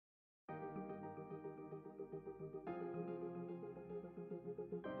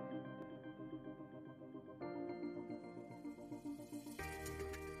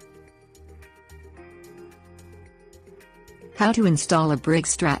How to install a Briggs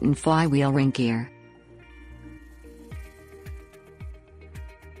Stratton Flywheel ring gear.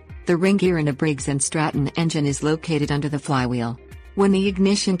 The ring gear in a Briggs and Stratton engine is located under the flywheel. When the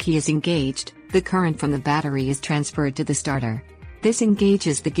ignition key is engaged, the current from the battery is transferred to the starter. This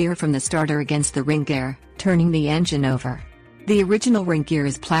engages the gear from the starter against the ring gear, turning the engine over. The original ring gear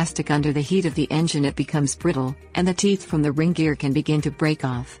is plastic. Under the heat of the engine it becomes brittle, and the teeth from the ring gear can begin to break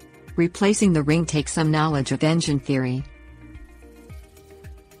off. Replacing the ring takes some knowledge of engine theory.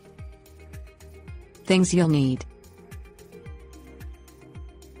 Things you'll need: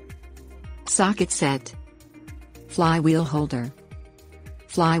 socket set, flywheel holder,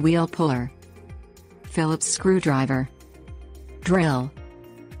 flywheel puller, Phillips screwdriver, drill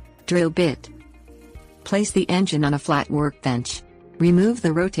bit. Place the engine on a flat workbench. Remove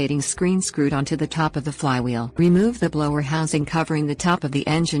the rotating screen screwed onto the top of the flywheel. Remove the blower housing covering the top of the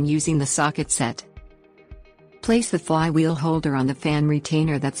engine using the socket set. Place the flywheel holder on the fan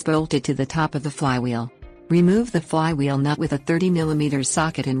retainer that's bolted to the top of the flywheel. Remove the flywheel nut with a 30mm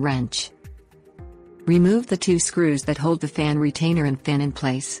socket and wrench. Remove the two screws that hold the fan retainer and fin in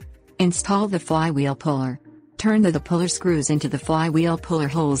place. Install the flywheel puller. Turn the puller screws into the flywheel puller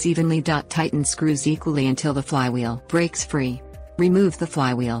holes evenly. Tighten screws equally until the flywheel breaks free. Remove the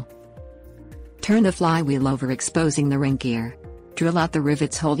flywheel. Turn the flywheel over, exposing the ring gear. Drill out the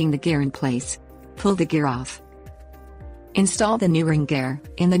rivets holding the gear in place. Pull the gear off. Install the new ring gear.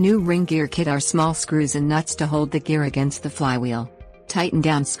 In the new ring gear kit are small screws and nuts to hold the gear against the flywheel. Tighten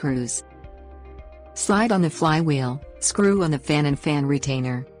down screws. Slide on the flywheel, screw on the fan and fan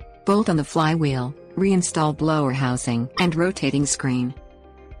retainer. Bolt on the flywheel, reinstall blower housing and rotating screen.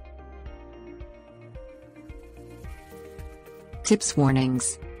 Tips: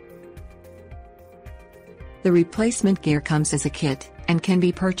 warnings. The replacement gear comes as a kit, and can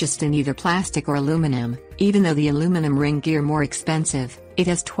be purchased in either plastic or aluminum. Even though the aluminum ring gear more expensive, it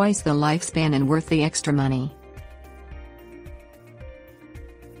has twice the lifespan and worth the extra money.